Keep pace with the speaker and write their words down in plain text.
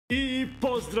I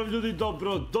pozdrav ljudi,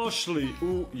 dobro došli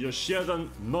u još jedan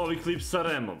novi klip sa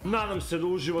Remom. Nadam se da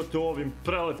uživate u ovim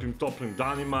prelepim toplim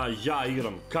danima. Ja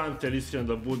igram Counter, iskren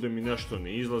da budem i nešto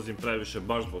ne izlazim previše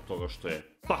baš zbog toga što je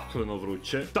pakleno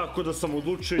vruće. Tako da sam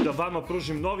odlučio i da vama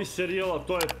pružim novi serijal, a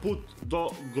to je Put do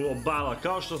globala.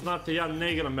 Kao što znate, ja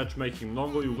ne igram matchmaking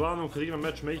mnogo i uglavnom kad igram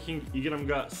matchmaking igram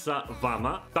ga sa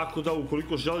vama. Tako da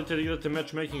ukoliko želite da igrate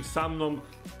matchmaking sa mnom,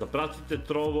 da pratite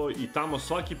Trovo i tamo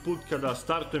svaki put kada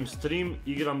startujem stream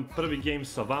igram prvi game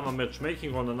sa vama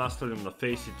matchmaking, onda nastavljam na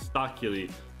Face It, Stack ili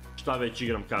šta već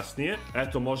igram kasnije.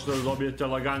 Eto, možete da dobijete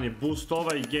lagani boost.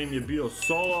 Ovaj game je bio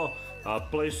solo,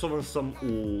 placeovan sam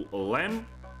u LEM,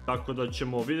 tako da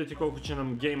ćemo vidjeti koliko će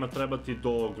nam game-a trebati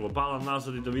do globala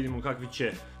nazad i da vidimo kakvi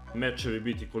će mečevi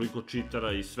biti, koliko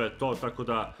cheatera i sve to, tako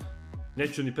da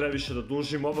neću ni previše da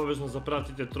dužim. Obavezno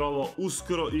zapratite Trovo,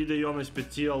 uskoro ide i onaj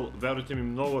specijal, verujte mi,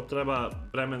 mnogo treba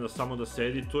vremena samo da se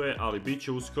edituje, ali bit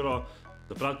će uskoro.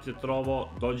 Zapratite Trovo,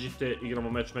 dođite,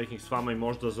 igramo matchmaking s vama i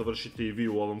možda završite i vi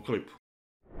u ovom klipu.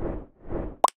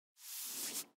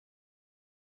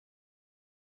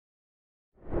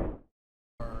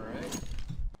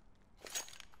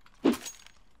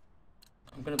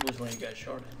 I'm gonna boost when you guys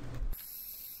short.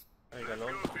 I got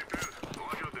long.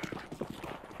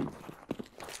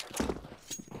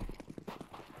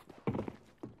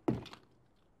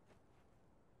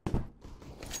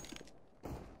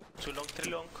 Too long,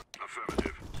 three long.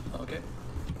 Affirmative. Okay.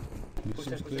 Push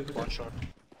that, push that, push One that. short.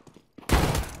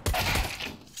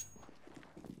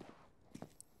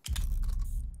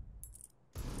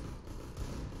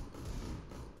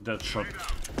 Dead shot.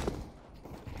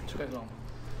 Two guys long.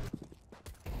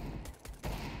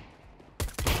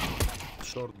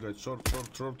 Short guys,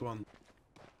 short one.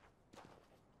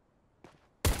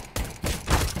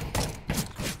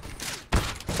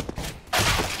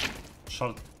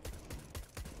 Short,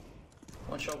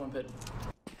 One shot, one pit.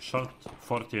 short,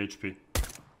 40 HP.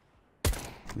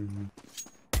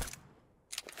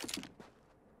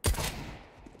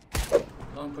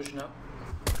 Long pushing up.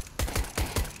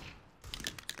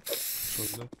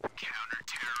 Short left.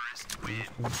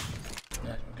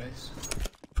 Yeah, guys.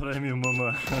 Premium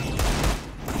mama.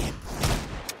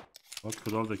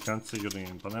 Otkud ovdje kancer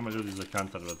igram? Pa nema ljudi za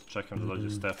kantar, brate. Čekam da dođe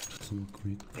Steph. Smoke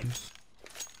mid, please.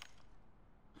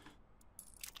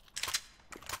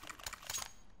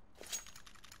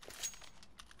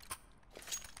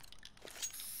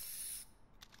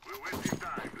 We're wasting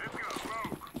time. Let's go.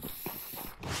 Smoke.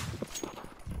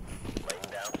 Laying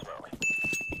down slowly.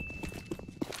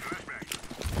 Flashbang.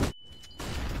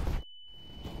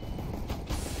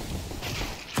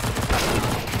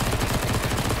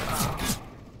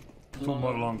 Two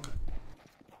more long.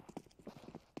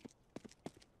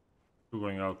 Two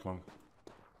going out long.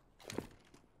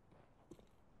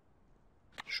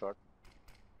 Short.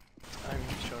 I'm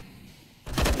short.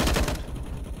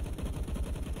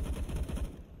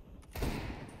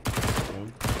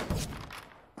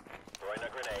 Throwing a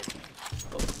grenade.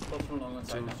 Both from long and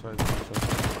side now. Side.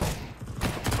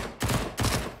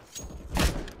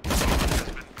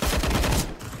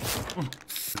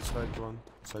 Side one,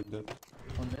 side dead.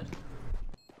 One mid.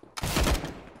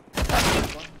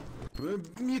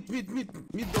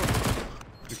 Mid door.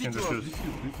 You can defuse.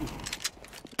 Defuse.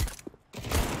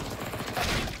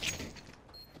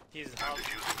 He's out.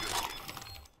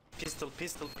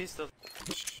 Pistol.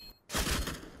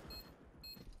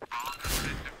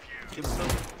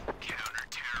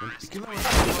 Kill him.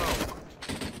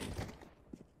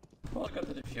 Oh, I got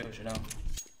the diffuse, you know.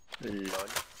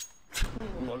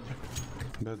 Lol. Lol.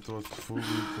 That was full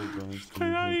mid guys.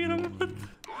 Ja igram, brate.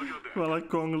 Hvala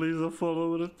Kongli za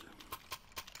follow, brate.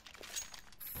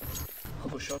 I'll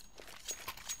push short.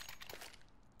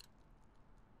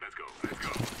 Let's go.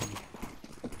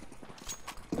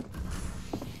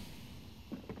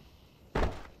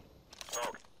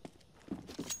 Smoke.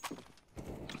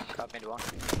 Got mid one.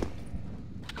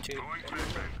 Two. Throwing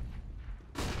flashbang.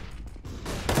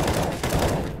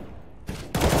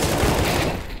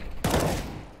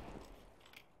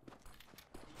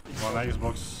 One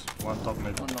Xbox, one top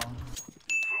mid. One long.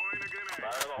 Throwing a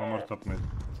grenade. One more top mid.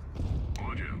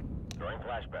 Audio. Throwing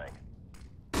flashbang.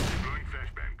 Throwing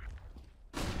flashbang.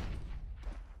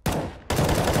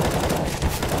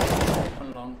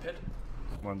 One long pit.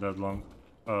 One dead long.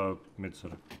 Mid,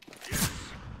 sorry. Yes.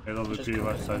 AWP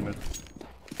left side mid.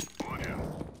 Audio.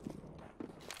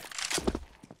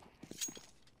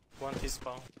 One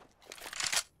T-spawn.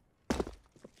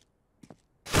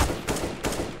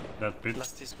 Dead pit.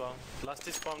 Last T-spawn. Last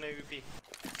T-spawn AVP.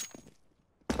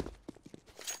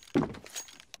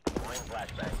 Throwing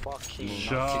flashbang. Fucking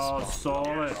Ciao,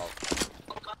 sole.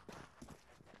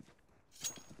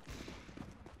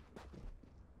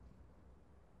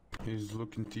 He's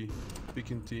looking T.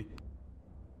 Picking T.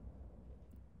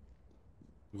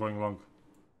 Going long.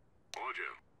 Hold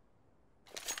you.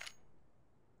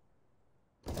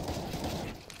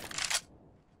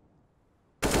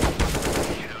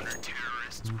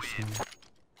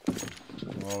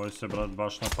 Ovaj se brat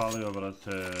baš napalio,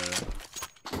 brate.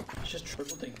 It's just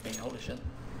triple dink me, holy shit.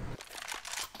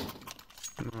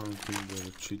 No, I don't think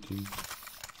they're cheating.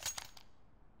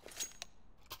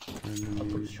 I'll put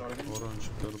Enemy, the shot again. orange,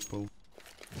 purple.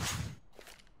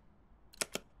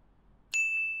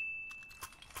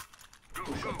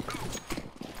 Push up.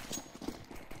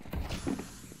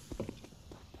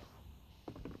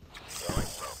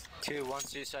 Two, one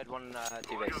suicide, one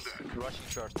T-base. Rushing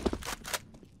short.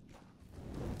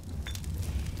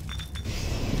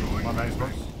 One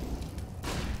Xbox.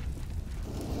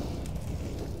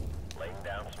 Laying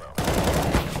down smoke.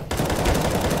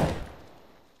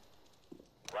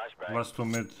 Flashbang. Last two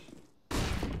mid.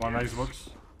 One Xbox.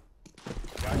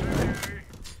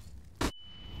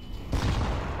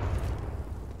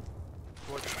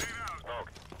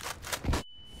 Smoke.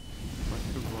 I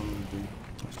took one B.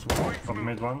 From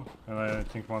mid one, and I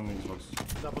think one Xbox.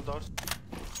 Double doors.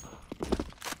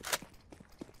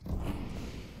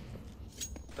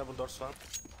 Double doors one.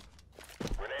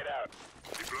 Grenade out.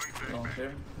 Deploying Long flashbang.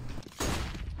 clear.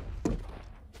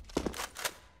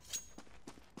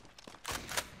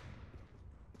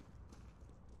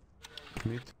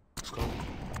 Mid. Scope.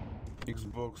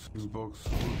 Xbox.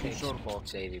 Looking short.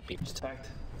 Xbox AVP. It's tagged.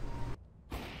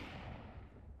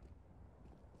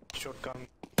 Short gun.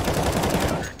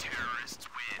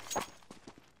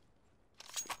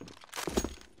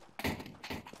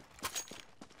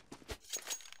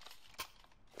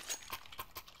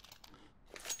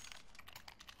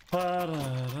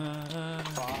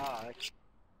 Fuck.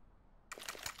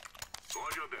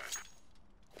 Hold your deck.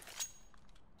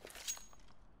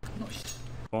 Nice.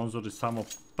 Sponzori samo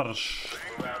prš.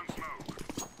 Laying down smoke.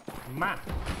 Ma!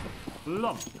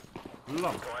 Lom!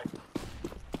 Lom!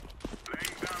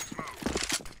 Laying down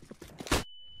smoke.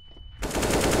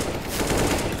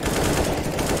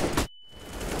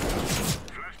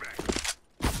 Flashbang.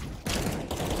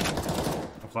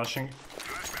 I'm flashing.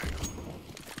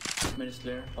 Mid is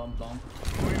clear. Bomb long.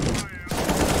 Going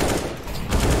fire.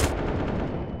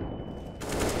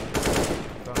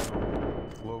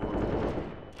 Down. Lower.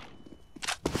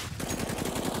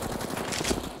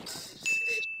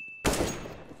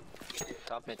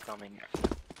 Top mid coming.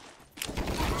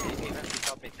 Even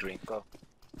top mid green, go.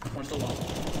 One's still long.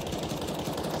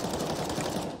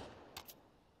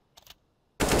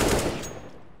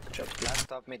 Good job. Last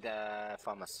top mid,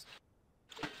 Famas.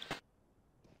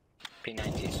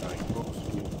 P90, sorry. Box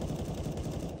here.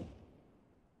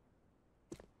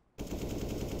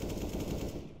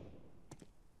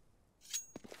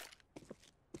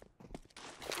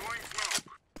 Throwing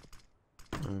smoke.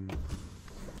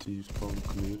 T spawn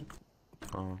clear.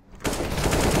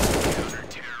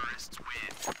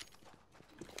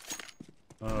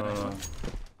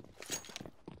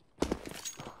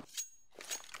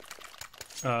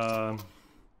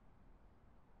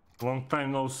 Long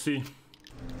time no see.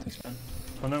 Thanks, man.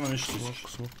 Pa nema ništa,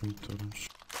 Swap mid orange.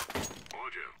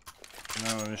 Hold you.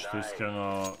 nema ništa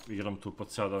iskreno, igram tu po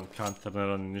cijel dan counter, ne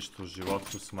radim ništa u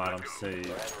životu, smaram se i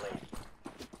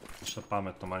ništa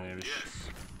pametno manje i više.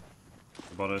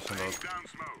 Zaboravio sam da Down smoke.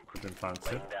 kupim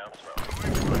pancir. Down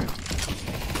smoke.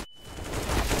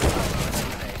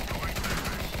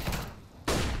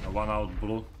 One out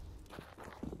blue,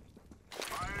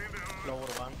 Fire in the hole. Lower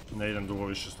one. ne idem dugo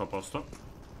više 100%,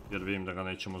 jer vidim da ga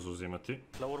nećemo zauzimati.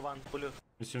 Lower one, pull you.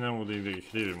 Mislim ne mogu da ih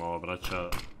hrivim ova braća.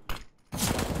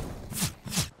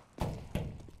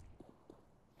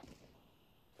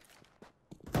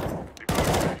 Deploying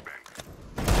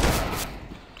flashbang.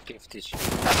 50.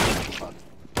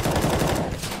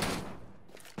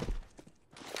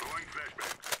 Throwing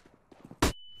flashbang.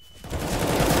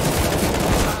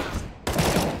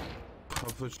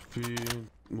 Half HP,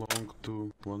 long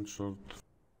to one short.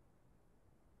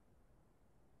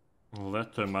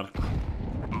 Leto je Marko.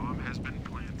 Bomb has been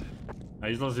planted. A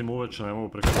izlazim uveče, ne mogu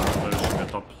preko dana, previše mi je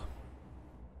toplo.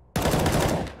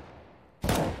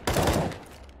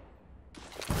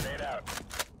 Grenade out.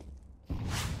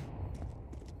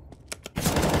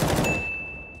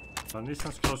 Pa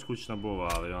nisam skroz kućna buva,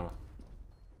 ali ono.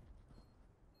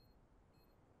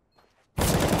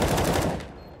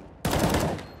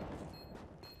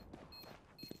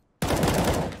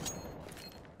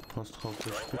 Last half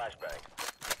Throwing HP. flashbang.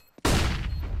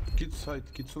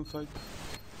 Kids on side.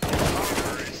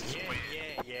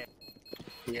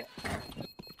 Yeah.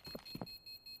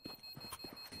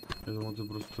 Jedan ovdje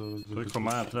prosto Koliko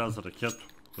maja treba za raketu?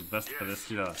 Kod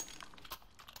 250.000.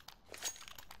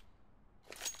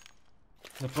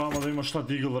 Da probamo da vidimo šta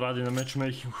Deagle radi na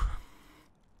matchmakingu.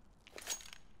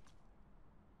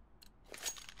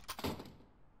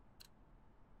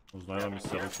 Uznajla mi se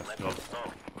ruka skroz.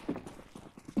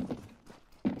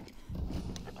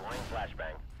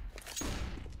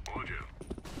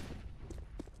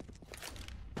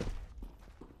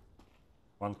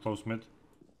 One close mid.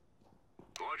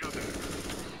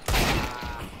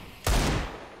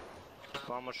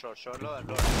 One more short, lower.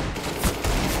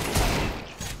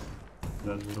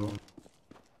 Dead two.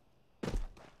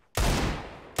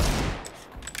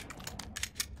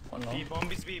 One long.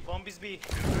 Bomb is B.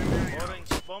 Orange,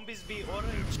 bomb is B,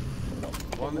 orange.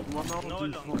 One out No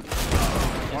in long. front.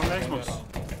 One Xbox.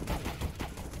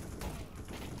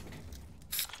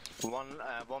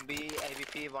 One B,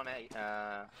 AVP, one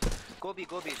A. Go B,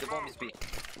 the bomb is B.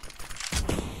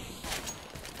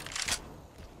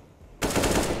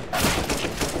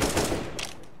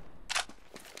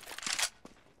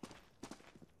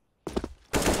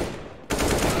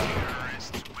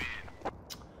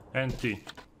 NT.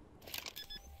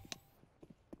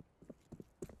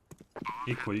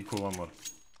 Equal one more.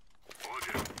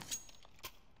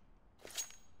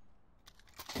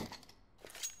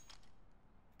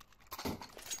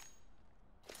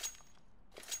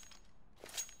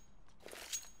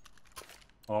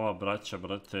 Ova braća,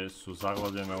 brate, su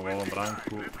zaglavljena u ovom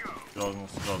branku. Skroz.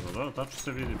 Dobro, tačno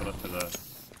se vidi, brate, da je.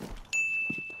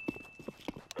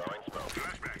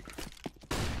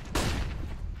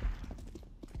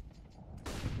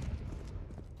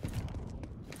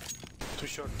 Too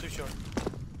short.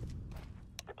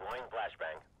 Deploying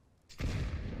flashbang.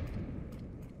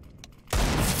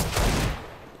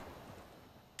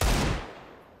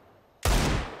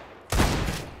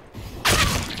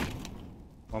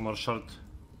 One more short.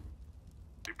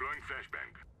 Deploying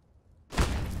flashbang.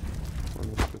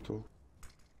 One hospital.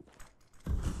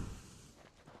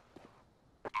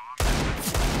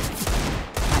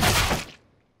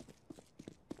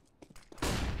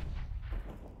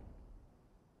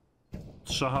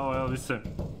 Šahao, evo vise.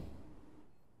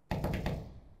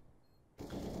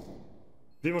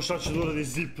 Vidimo šta će da uradi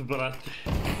Zip, brate.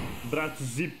 Brat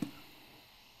Zip.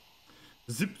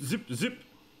 Zip.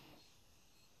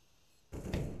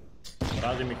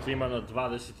 Radi mi klima na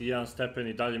 21 stepen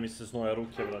i dalje mi se znoje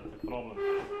ruke, brate. Problem.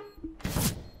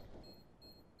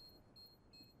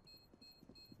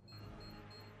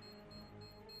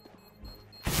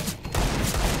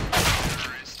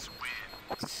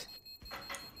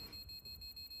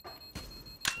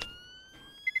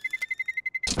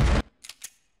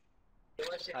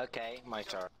 Okay, my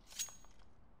turn.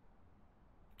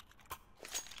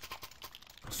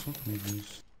 What mid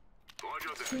is?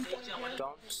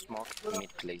 Don't smoke mid,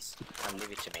 please, and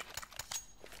leave it to me.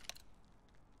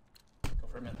 Go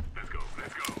for a minute. Let's go.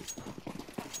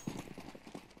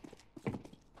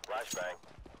 Flashbang.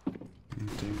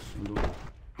 Thanks, blue.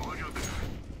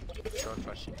 Short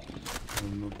rushing.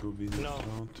 I'm not go be this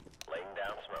round. Laying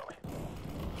down smoke.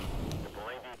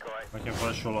 Deploying decoy. I can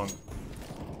flash you long.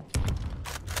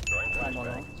 Throwing One more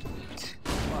flashbang. long.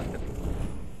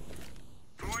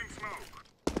 Throwing smoke.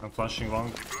 I'm flashing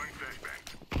long. Deploying flashbang.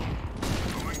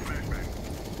 Throwing flashbang.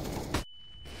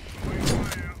 Throwing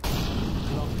fire.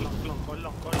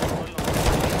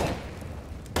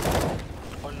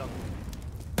 Long.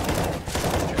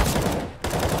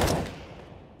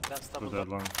 That's Two double dead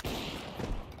long.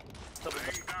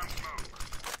 Laying down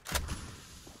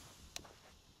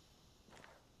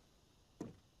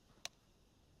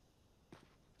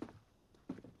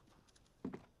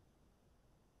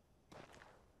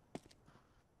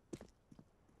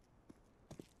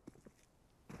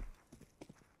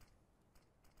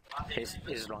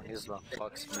smoke. He's long.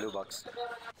 Box, blue box.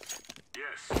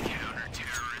 Yes.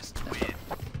 Counter-terrorist win.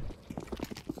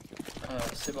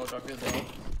 Sibo drop you though.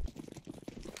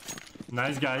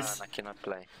 Nice guys. I cannot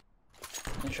play.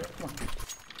 You sure? Come on.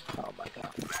 Oh my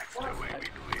god. That's the way we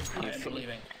do it. I am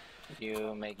leaving.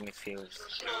 You make me feel...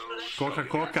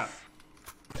 Coca.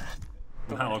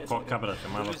 Malo koka, brate,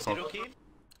 malo Zero koka. kill?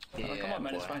 Oh, come on,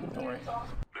 man, it's fine. Don't worry.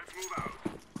 Let's move out.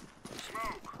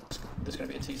 Smoke. There's gonna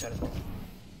be a T side as well.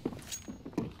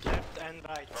 Left and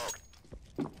right.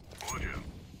 Audio.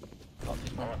 Oh,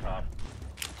 he's more. Flashbang.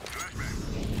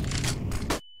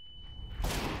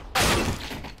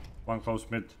 One close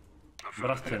mid.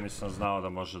 Brate, nisam znao da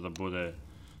može da bude...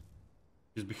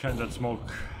 He's behind that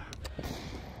smoke.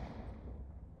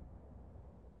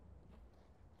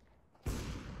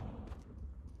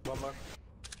 One more.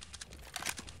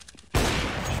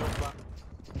 Short one.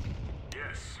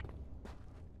 Yes.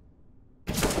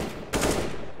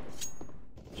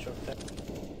 Short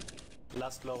 10.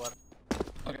 Last lower.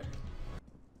 Okay.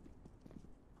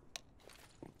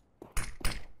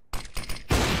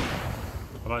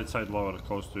 Right side lower,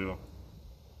 close to you.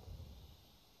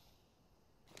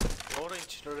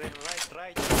 Orange,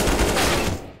 right.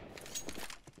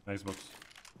 Xbox.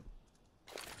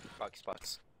 Box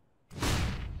box.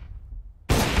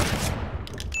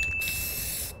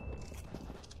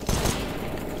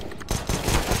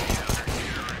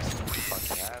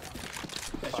 Fucking hell.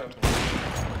 Nice job.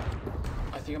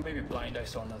 I think I'm maybe blind, I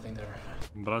saw nothing there.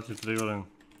 Brati, trigoren.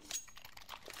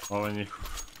 Ovo je njih.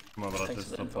 Ma brate, Thanks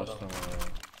for the info, 100%.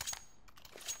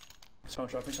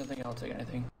 Someone drop me something, I'll take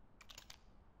anything.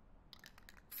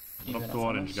 Drop Even to if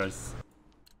orange, I'm guys.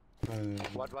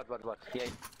 What? Yeah.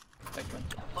 Thank you, man.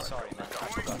 Sorry, man.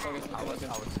 That's all good, that's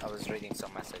all good. I was reading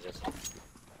some messages.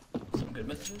 Some good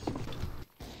messages?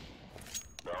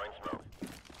 Throwing smoke.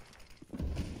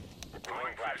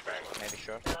 Deploying flashbang. Maybe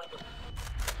short.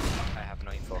 I have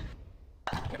no info.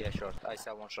 Yeah, short. I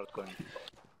saw one short going.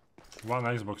 One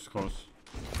Xbox close.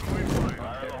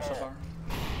 Okay, so far.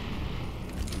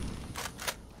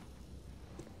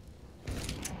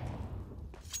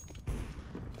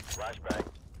 Flashbang.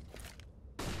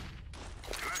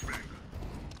 Flashbang.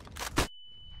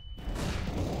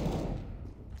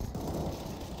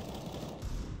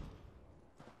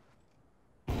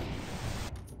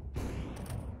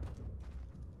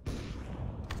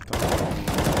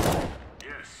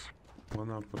 Yes.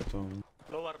 One upper down.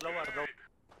 Lower.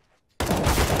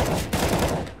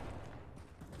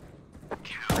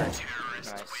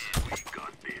 Nice.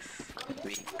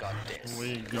 We got this.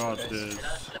 We got this.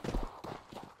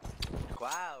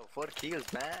 Wow, 4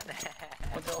 kills, man.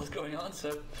 What the hell is going on,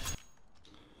 Seb?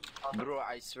 Bro,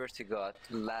 I swear to God,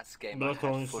 last game I Brate,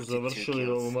 had oni su 42 završili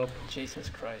ovu kills. mapu. Jesus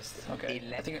Christ. Okay.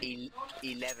 I think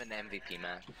 11 MVP,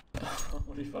 man.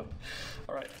 Holy fuck.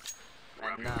 Alright.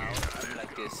 And now, I'm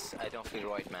like this. I don't feel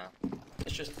right, man.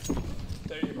 It's just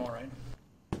 30 more, right?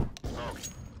 Smoke.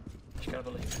 You gotta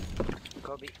believe.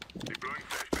 Kobe. Deploying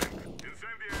flashbang.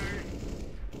 Incendiary.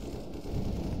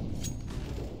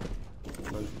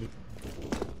 Flash B.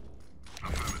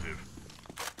 Affirmative.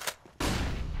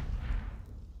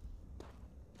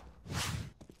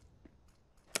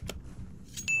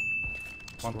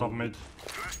 One top mid.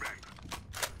 Flashbang.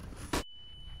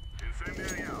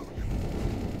 Incendiary out.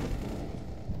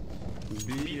 B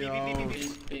out.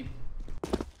 B.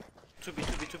 2B.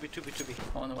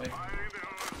 On the way. Fire in the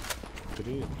hole.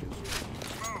 3.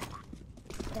 Smoke.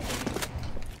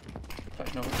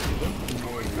 Flash no.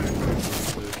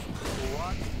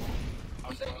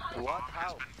 What?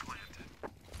 How?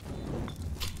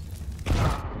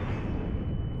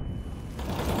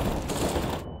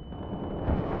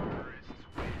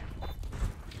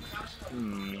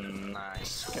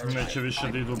 Nice. Neće više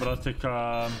da idu, brate,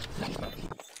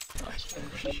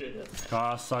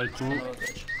 ka sajtu.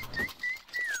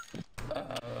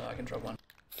 I can drop one.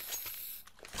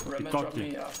 Rema, drop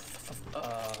me a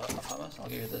Hamas, I'll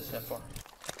give you this F4.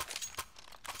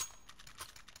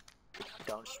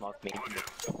 Don't smoke me.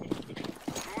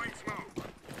 Throwing smoke.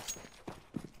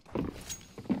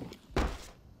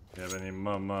 Jebeni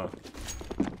mama.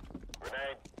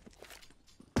 Grenade.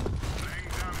 Laying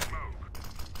down smoke.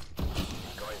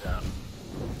 Going down.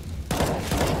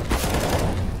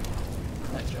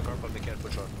 Nice job. Purple, be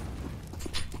careful, short.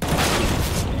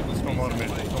 No more mid.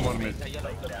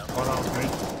 One out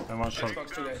mid and one short. Xbox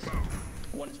 2 guys.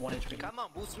 One is 1 HP. Come on,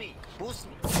 boost me.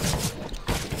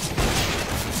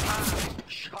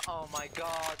 Oh my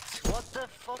god. What the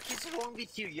fuck is wrong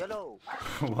with you, yellow?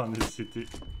 One is city.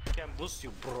 Can boost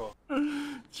you, bro.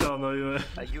 Ćao novime.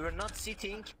 You are not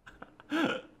sitting.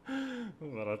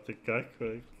 Brate,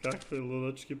 kakve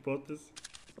ludački potez.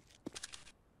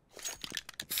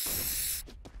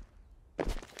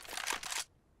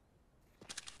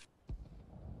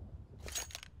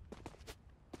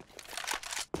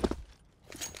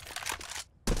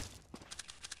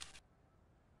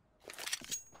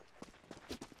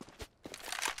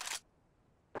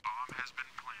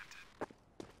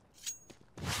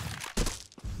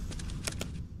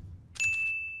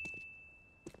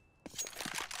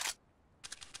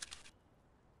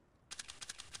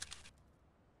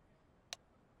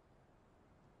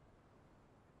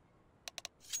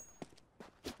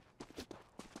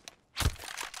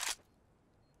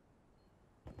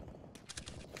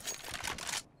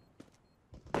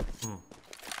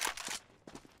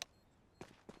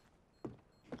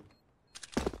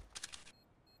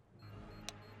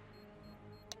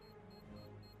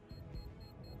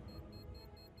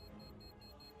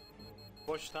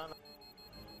 Boştan.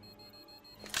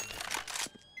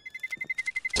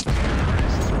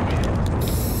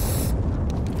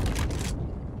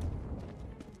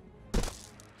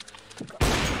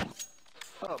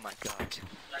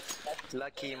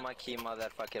 Lucky, mucky,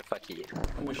 motherfucker, fuck you.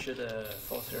 We should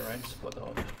force your ranks, but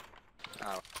Oh.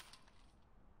 I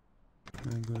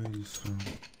go this round.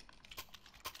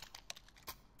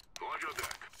 Watch your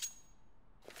deck.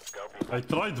 I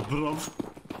tried, bro.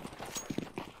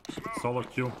 Solo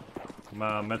queue.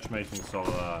 Matchmaking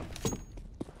solo.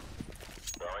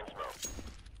 Throwing smoke.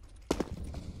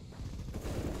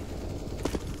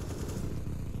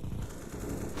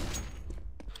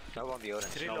 No one be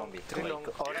orange, no one be. Orange,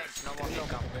 no one be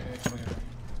come.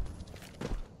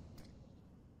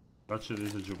 Da će da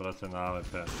izađu, brate, na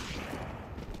AWP.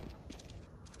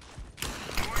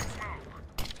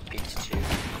 Peach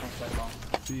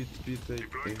 2. Pit,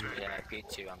 Yeah, peach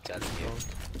 2, I'm telling you.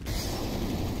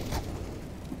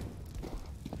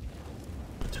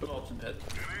 2 ops in pit.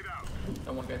 Grenade out.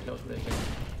 And one guy close with AK.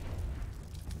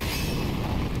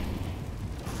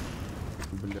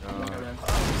 One guy Bля. ramp.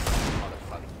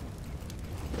 Motherfucker.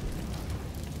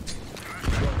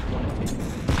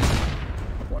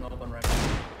 One open ramp.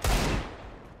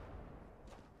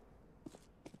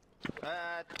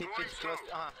 Pitch close.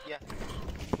 Yeah.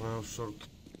 Well, short.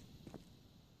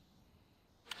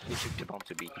 You should be on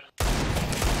to B.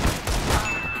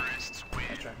 Nice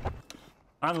try.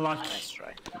 Unlucky. Nice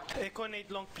try. Echo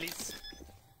nade long, please.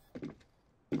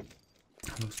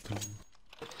 Last round.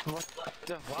 What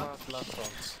the fuck? Last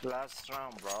round. Last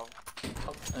round, bro.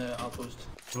 Outpost.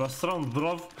 Last round,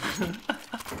 bro.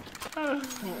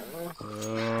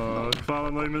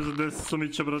 Hvala na ime za 10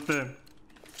 sumića, brate.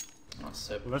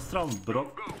 Sip. Last round,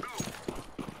 bro.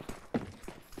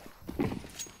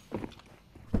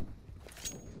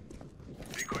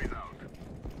 Decoys out.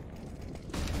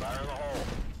 Fire in the hole.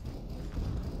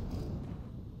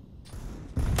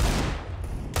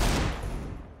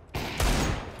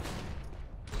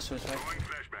 Suicide. Throwing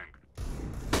flashbang.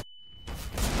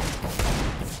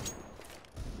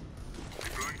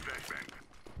 Deploying flashbang.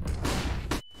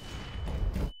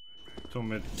 2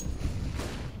 mid.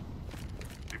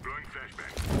 Deploying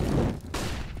flashbang.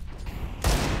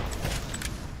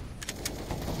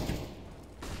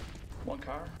 One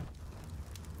car.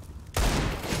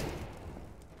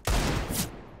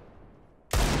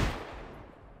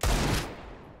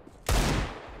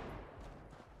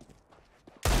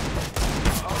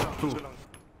 Two.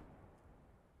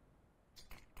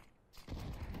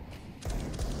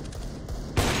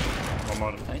 One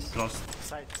more. Nice. Lost.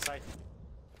 Side.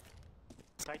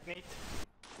 Side nade.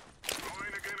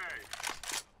 Throwing a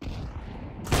grenade.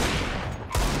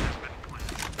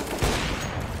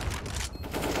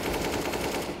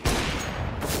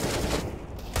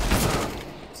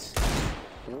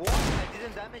 What? I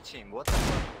didn't damage him. What the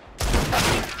fuck?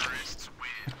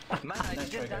 Man, I Nice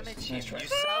didn't try, guys. damage him. Nice try. You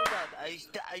saw that?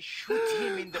 I shoot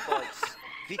him in the box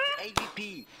with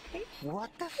AVP. What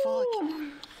the fuck?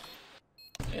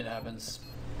 It happens.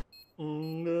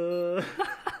 Mm,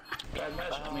 Bad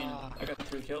match. I mean, I got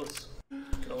 3 kills.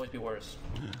 Could always be worse.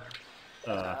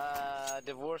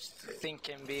 The worst thing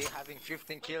can be having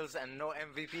 15 kills and no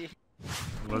MVP.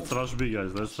 Let's rush B,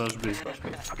 guys. Let's rush B.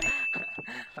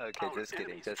 Okay, just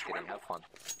kidding. Have fun.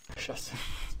 Just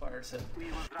Spires it. We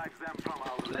will drive them from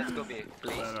our Let's go B,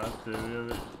 please.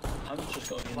 I'm just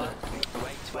going in there.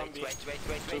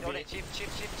 Wait. Orange,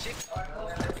 shift.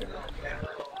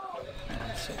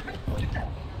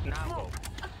 Now go.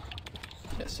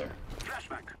 Yes, sir.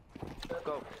 flashbang.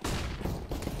 Go.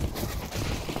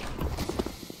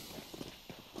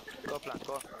 Go plan,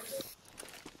 go.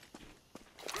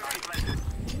 Grenade planted.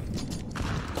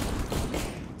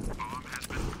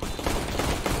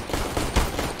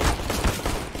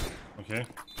 Okay.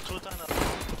 2 tunnel.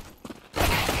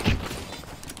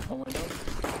 One window.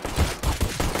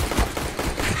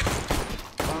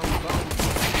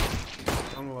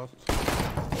 Down last.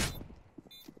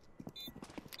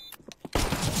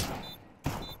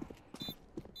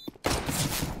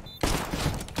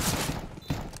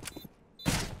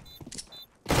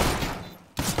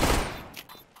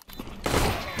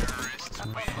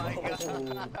 Well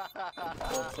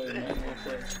played, man. Well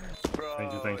played. Bro,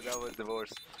 Thank you. that was the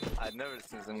worst. I've never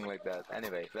seen something like that.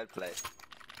 Anyway, well played.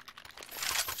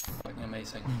 Fucking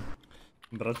amazing.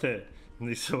 Brate,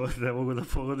 ne mogu da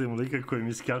pogodim lika koji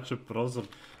mi skače prozor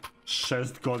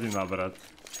 6 godina, brat.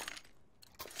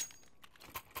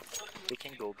 We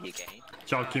can go B again.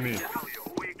 Ćao, Kimi. We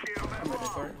kill them. I'm ready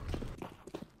for it.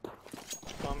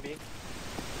 One B.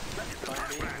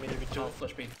 Maybe 2. Oh,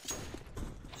 flash B.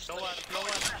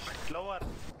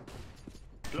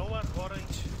 Lower,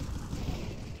 orange.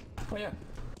 Oh yeah.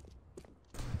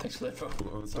 Thanks for that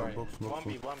info. Sorry. Box, box,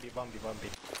 1B.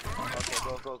 Okay,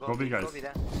 go. Go B, guys. Go B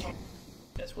then.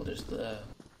 Yes, we'll just Right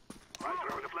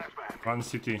through the flashbang. One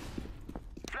CT.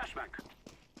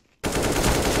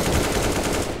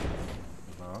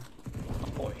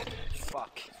 boy.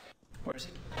 Fuck. Where is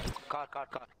he? Car.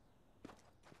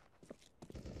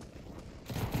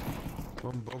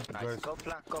 One bomb, Nice. guys. Go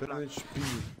flank. 10 HP.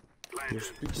 You're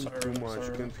speaking Sorry, too much,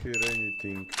 sorry. can't hear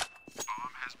anything.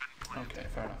 Okay,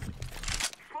 fair enough.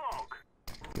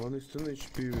 One is 10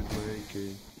 HP with my AK.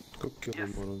 Go kill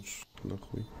him, Orange.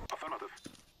 Нахуй.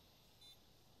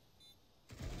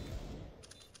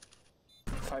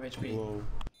 5 HP. Low.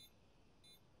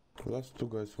 Last two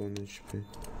guys 1 HP.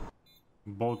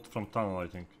 Both from tunnel, I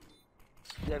think.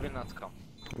 They will not come.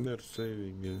 They're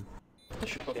saving, yeah. They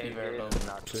should both They be very will low.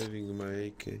 not. Saving my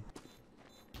AK.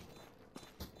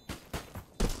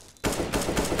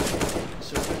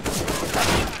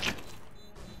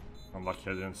 I'm lucky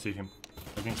I didn't see him.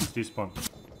 I think he's T-spawn.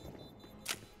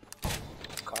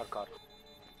 Car.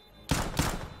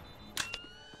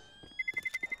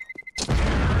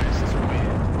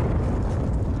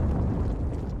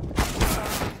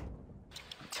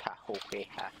 Okay.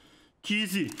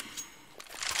 Kaze!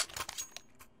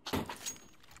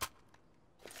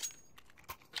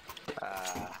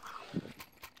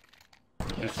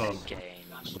 This one.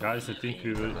 Guys, I think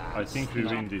we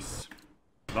win this.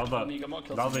 Da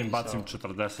li da im bacim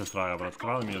 40 fraga, brat,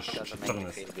 krali mi još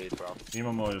 14.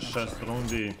 Imamo još 6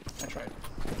 rundi, I tried.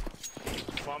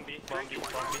 Bombi.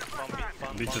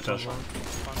 bit će teško.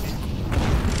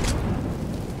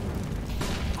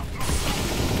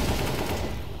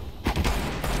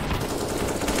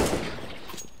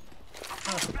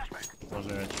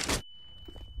 Možda i neće.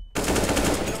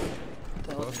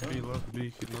 Last B,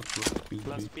 he not last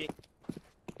Last B. B.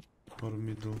 Or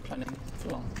middle. Planning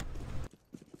full on.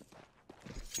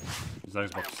 Za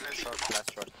Xbox.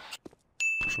 Last short.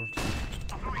 Short.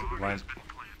 Line.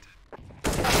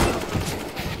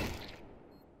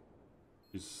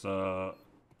 He's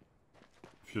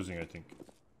fusing, I think.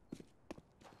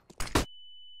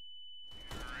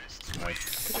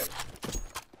 Nice.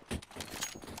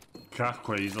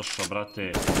 Kako je izašao,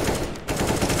 brate?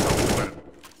 Super.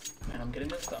 And I'm getting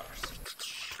the stars.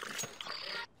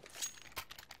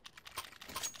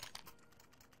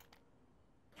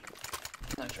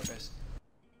 Nice job, guys.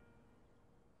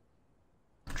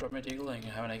 Drop my deagle and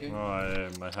you have an AK? No,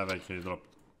 I have AK dropped.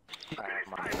 I have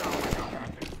mine.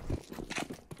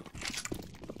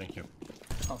 Thank you.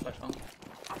 I'll flash one.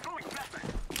 I'm throwing flashbang.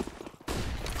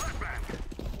 Flashbang.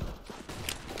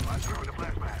 I'm throwing the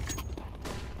flashbang.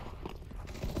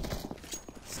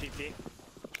 CT.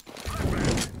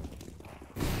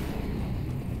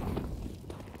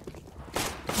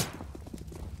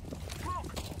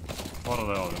 Mora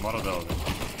da je ovdje.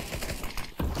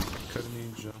 Car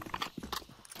ninja.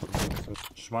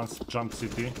 Schwanz jump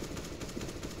city.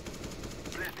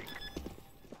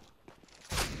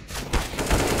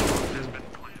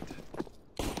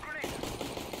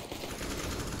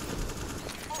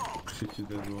 City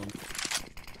dead one.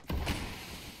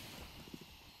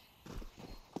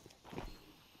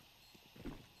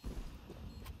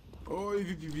 Oh,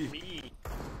 EVPV. B.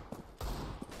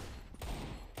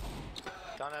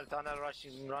 Tunnel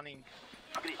rushing, running.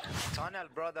 Tunnel,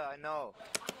 brother, I know.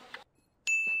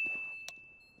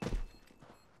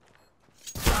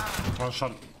 One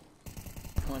shot.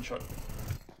 One shot.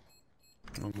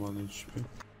 I'm 1 HP.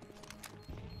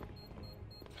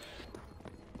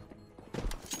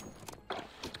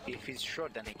 If he's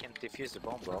short, then he can't defuse the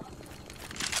bomb, bro.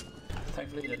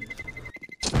 Thankfully he didn't.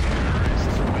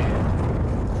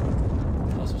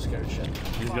 Also scared shit.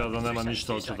 Izgleda da nema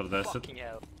ništa od 40. Fucking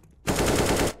hell.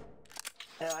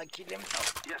 I kill him. Oh,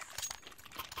 yes.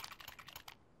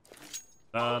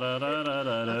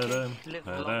 Live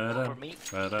long for me.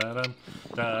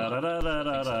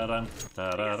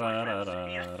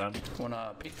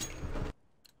 Wanna peek?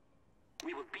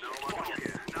 We will beat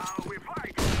it. Now we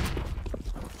fight.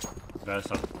 Gledaj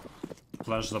sad.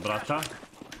 Flash za brata.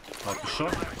 Otišao.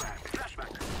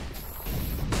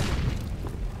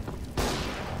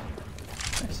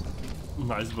 Nice.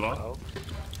 Nice, bro. Oh.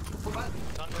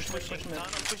 Tunnel pushing. mid.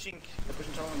 Tunnel pushing. They're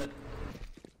pushing tunnel mid.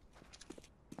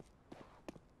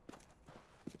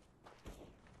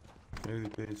 Maybe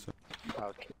base.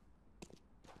 Okay.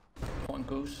 One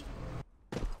goose.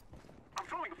 I'm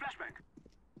throwing a flashbang.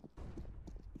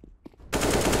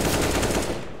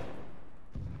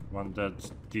 One dead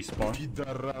T-spawn.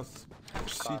 Pidaras.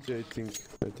 City, I think.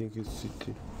 I think it's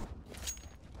city.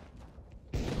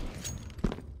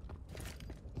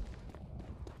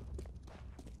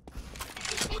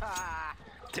 Ah,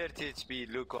 30 HP,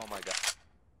 look, oh my god.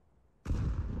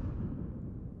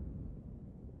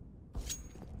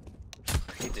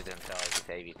 He didn't tell us it's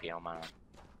AVP, oh man.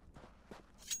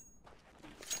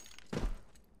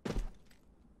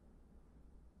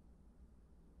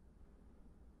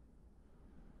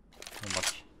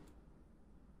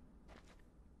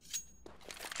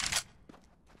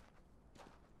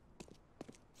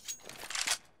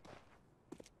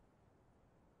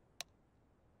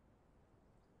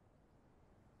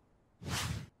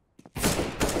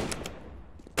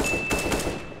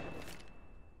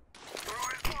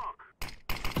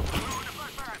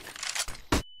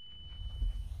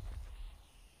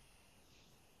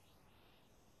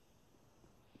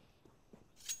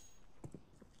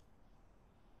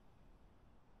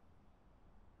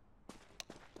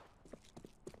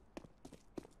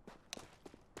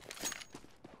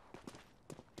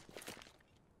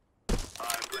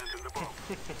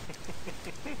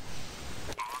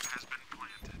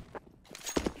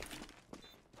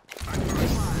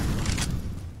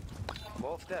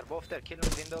 Both there. Kill him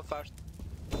window first.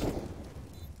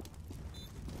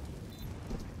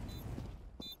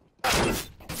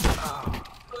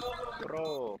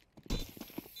 Bro.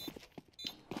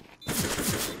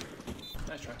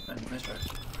 Nice try, nice try.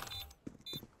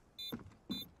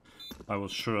 I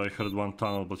was sure I heard one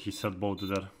tunnel, but he said both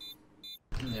there.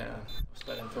 Yeah,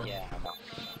 slide info. Yeah, I know.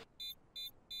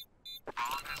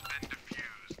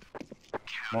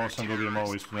 Morao sam dobijem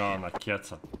ovo ispunjava na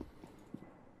keca.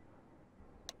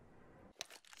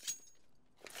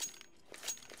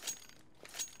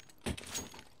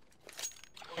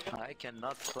 I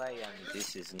cannot play and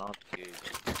this is not good.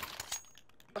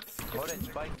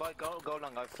 Orange, buy, go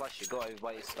long, I'll flash you, go, I'll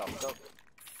buy stuff, go.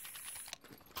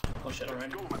 Oh shit,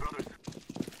 alright.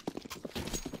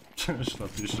 Šta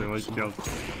piše ovaj kill?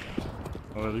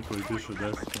 Ove likovi pišu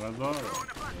 10, ma dobro.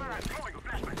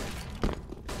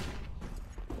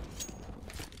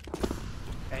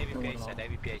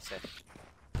 AVP set.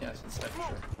 Yeah, it's inside for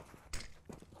sure.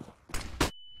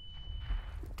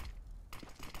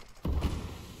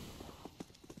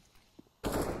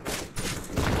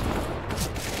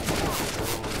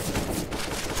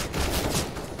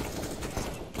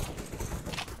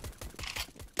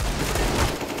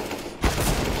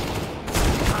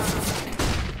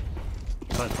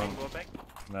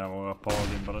 Ne mogu ga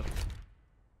povodim, brat.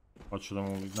 Hoću da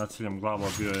mu naciljam glavu, a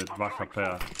bio je 2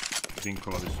 HP-a.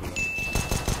 Dinkovali su ga.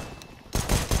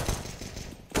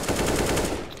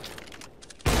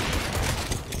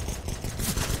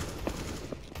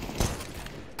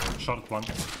 Short one.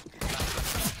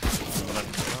 Dobre.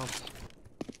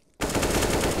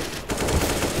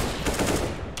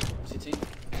 CT.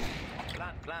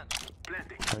 Plant.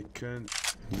 I can't.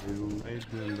 You made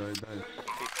me and I died.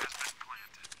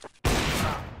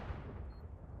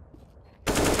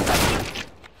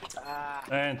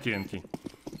 TNT.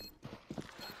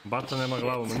 Bata nema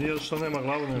glavu, ma nije što nema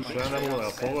glavu, nego što ja ne mogu da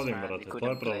ga pogodim, brate, to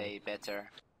je problem.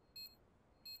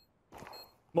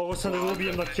 Mogao sam da ga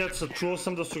ubijem na keca, čuo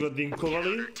sam da su ga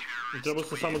dinkovali i trebao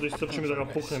sam samo da istrčim i da ga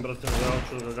puknem, brate, ne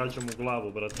ću da ga gađam u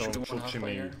glavu, brate, on čuči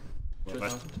me i...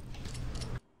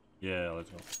 Yeah,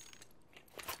 let's go.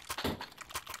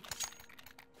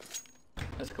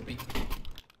 Let's go B.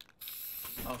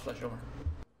 I'll flash over.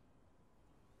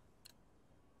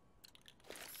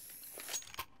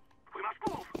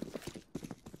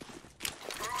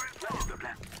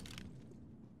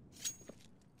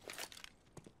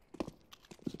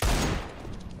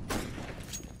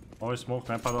 Ovaj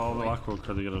smoke ne pada ovako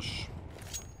kad igraš...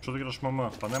 Što da igraš MM?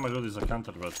 Pa nema ljudi za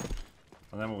counter, brate.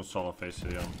 Pa ne mogu solo face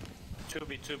ili on.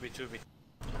 2B.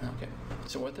 Okay.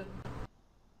 Is it worth it?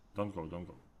 Don't go.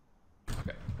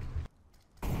 Okay.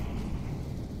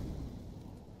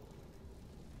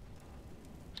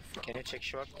 Can you check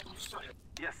short?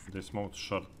 Yes. They smoked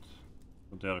short.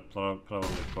 They are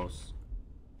probably close.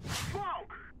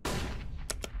 Smoke!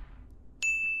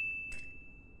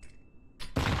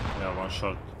 Yeah, one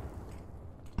short.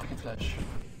 I can flash.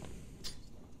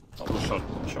 Two short.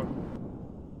 Short.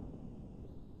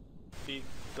 Big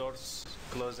doors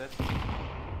closed.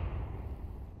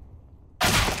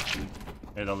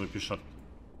 AWP short.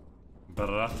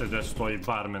 Brate, gdje stoji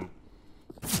barman?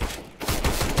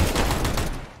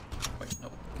 Wait, no.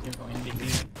 You're going in.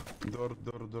 Door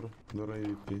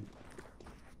AVP.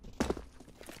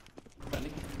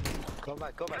 Landing. Go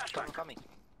back, coming.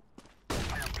 I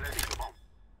am planting the bomb.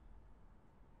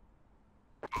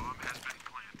 Bomb has been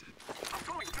planted. I'm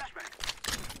throwing flashbang.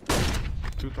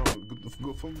 Two tower.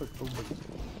 Go fall back.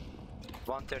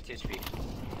 130 HP.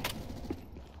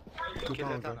 Two Kill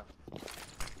tower. the tunnel.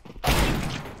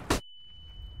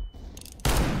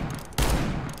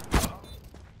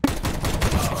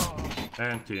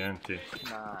 Anti. Nice.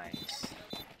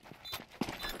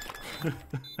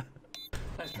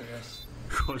 Nice try, guys.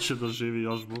 Hoće da živi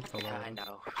još bukala. I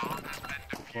know.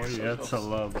 Koji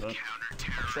jecala, brat.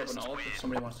 Short an ult if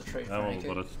somebody wants to trade for Ne an mogu,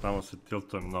 AK. brat, tamo se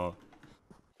tiltujem na...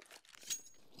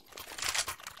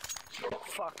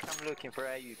 Fuck, I'm looking for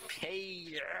AUP.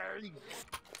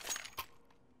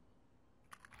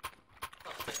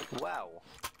 Wow.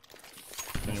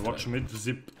 Can you watch mid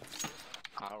zip?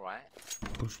 Alright.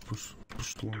 Push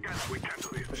long. Together we can do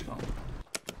this. Push long.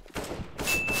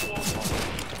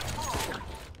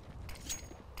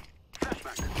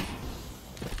 Flashbang.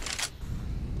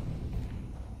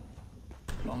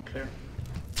 Long clear.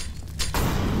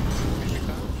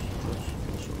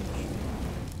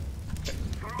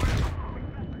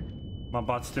 Ma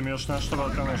bacite mi još nešto,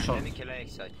 brate, na shot. Let me kill A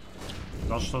side.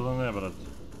 Zašto da ne, brat?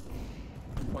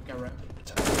 Walking ramp.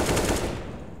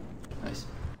 Nice.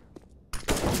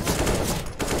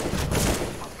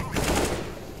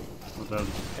 Dead.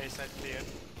 A side clear.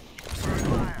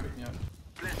 freak me out.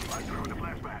 I throw the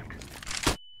flashbang.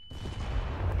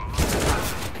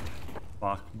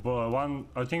 Fuck, one,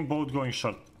 I think both going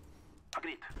short.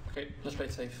 Agreed. Okay, let's play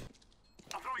it safe.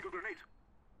 I'm throwing a grenade.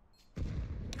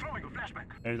 Throwing a flashbang.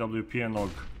 AWP and log.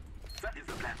 That is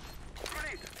the plan.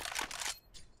 Grenade.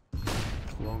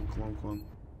 Long.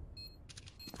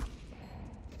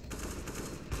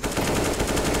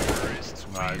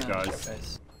 Nice, guys.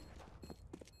 Guys.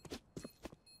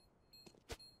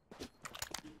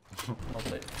 I'll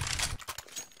play.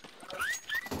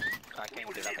 I can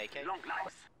do that, AK. Long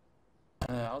lives.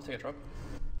 I'll take a drop.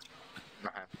 Nah.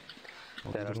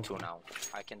 There are two now.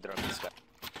 I can drop this guy.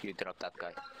 You drop that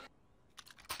guy.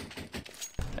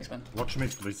 Thanks, man. Watch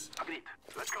mid, please. Agreed.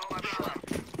 Let's go, my brother.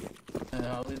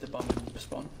 I'll leave the bomb and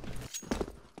spawn.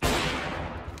 I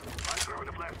throw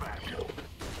the flashbang.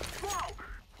 Smoke.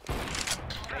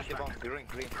 Take the bomb. Green.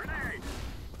 Grenade.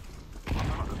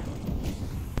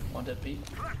 One dead B.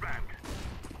 Flashbang.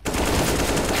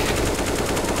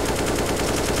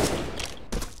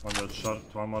 One that short,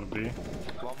 one more B.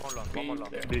 One more long.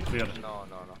 Clear. B clear. No.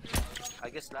 I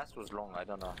guess last was long, I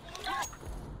don't know.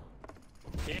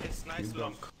 Yes, nice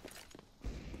long.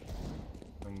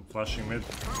 I'm flashing mid.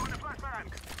 Throwing the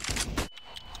flashbang.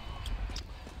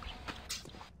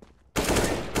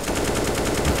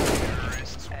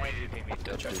 Hey, give me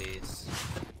top, please.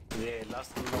 Yeah,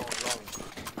 last long.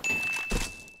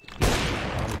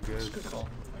 Good call. I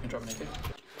can drop naked.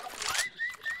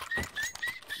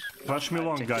 Flash me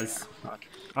long, guys.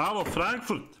 Alo,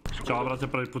 Frankfurt! Ćao, brate,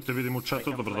 prvi put te vidim u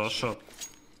chatu, dobrodošao.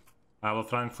 Alo,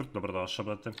 Frankfurt, dobrodošao,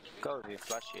 brate. Go, we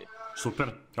flash it.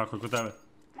 Super, kako je kod tebe?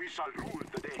 We shall rule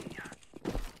the day.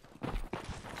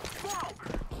 Smoke.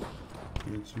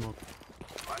 Mid smoke.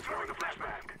 I'm throwing the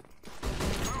flashbang.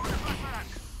 Throwing the flashbang.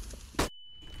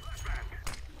 Flashbang.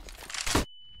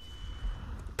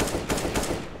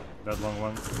 Dead long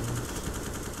one.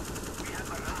 We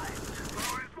have arrived.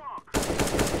 Throwing smoke.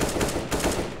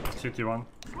 City one.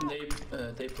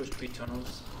 They pushed B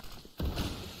tunnels.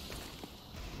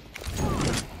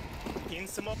 In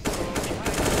smoke from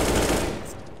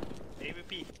behind.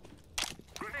 AWP.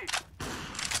 Grenade.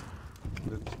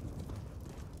 Dead.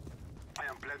 I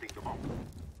am planting the bomb.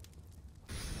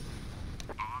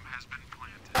 Bomb has been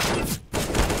planted.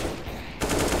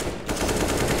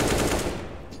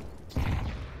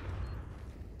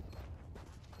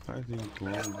 I think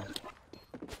long.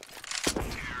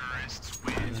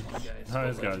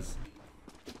 Nice, guys.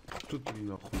 Тут mi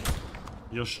nahoj.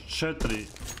 Još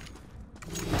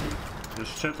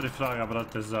četiri fraga,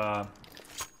 brate, za...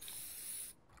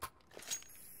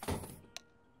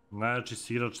 Najjači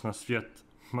si igrač na svijet.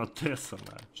 Ma te sam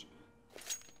najjači.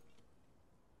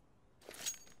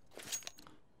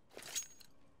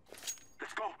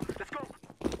 Let's go.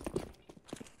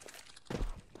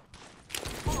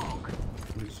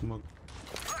 Mid smoke.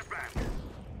 Flashbang.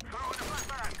 Throwing the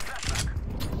flashbang. Flashbang.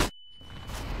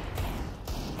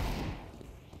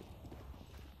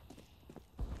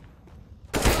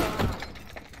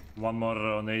 One more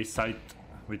on A site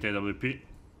with AWP.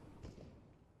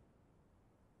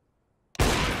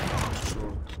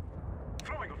 Short.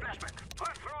 Throwing a flashbang.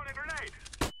 I'm throwing a grenade.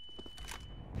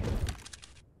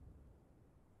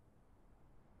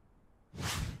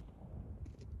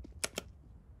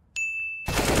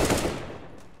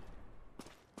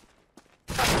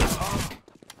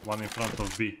 One in front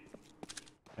of B.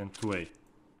 And 2A.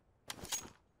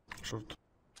 Short.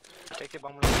 Take the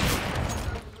bomb long.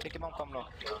 Take the bomb, come long.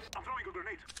 I'm throwing a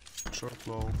grenade. Short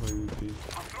low, AWP.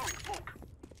 I'm throwing smoke.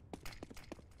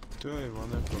 To je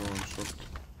one for one short.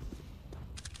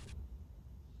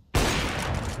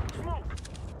 Smoke.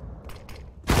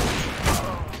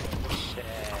 Shit,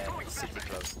 city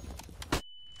close.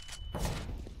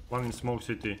 One in smoke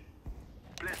city.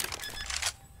 Blessing.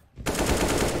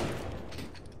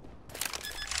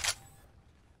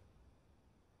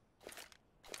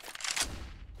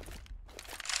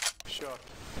 Sure.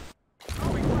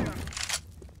 Throwing fire.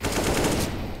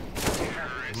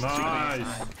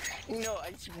 Nice! No,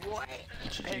 it's what?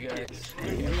 GG guys. I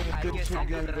guess I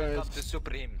did rank up to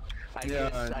Supreme. I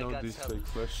guess I know got this some... fake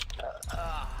flash.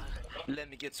 Let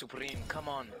me get Supreme, come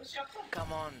on.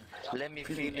 Let me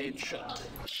feel it.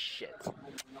 Shit.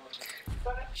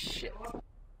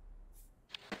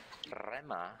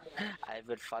 Rema, I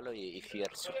will follow you if you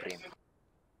are Supreme.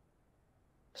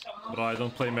 Bro, I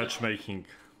don't play matchmaking.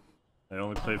 I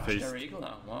only play face. They're eagle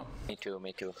now. Wow. Me too.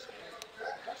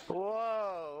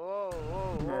 Whoa,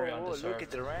 Very undeserved. look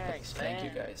at the ranks, man. Thank you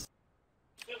guys.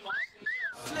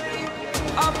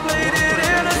 I played it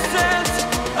innocent,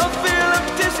 a feel of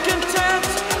discontent.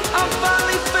 I'm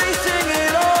finally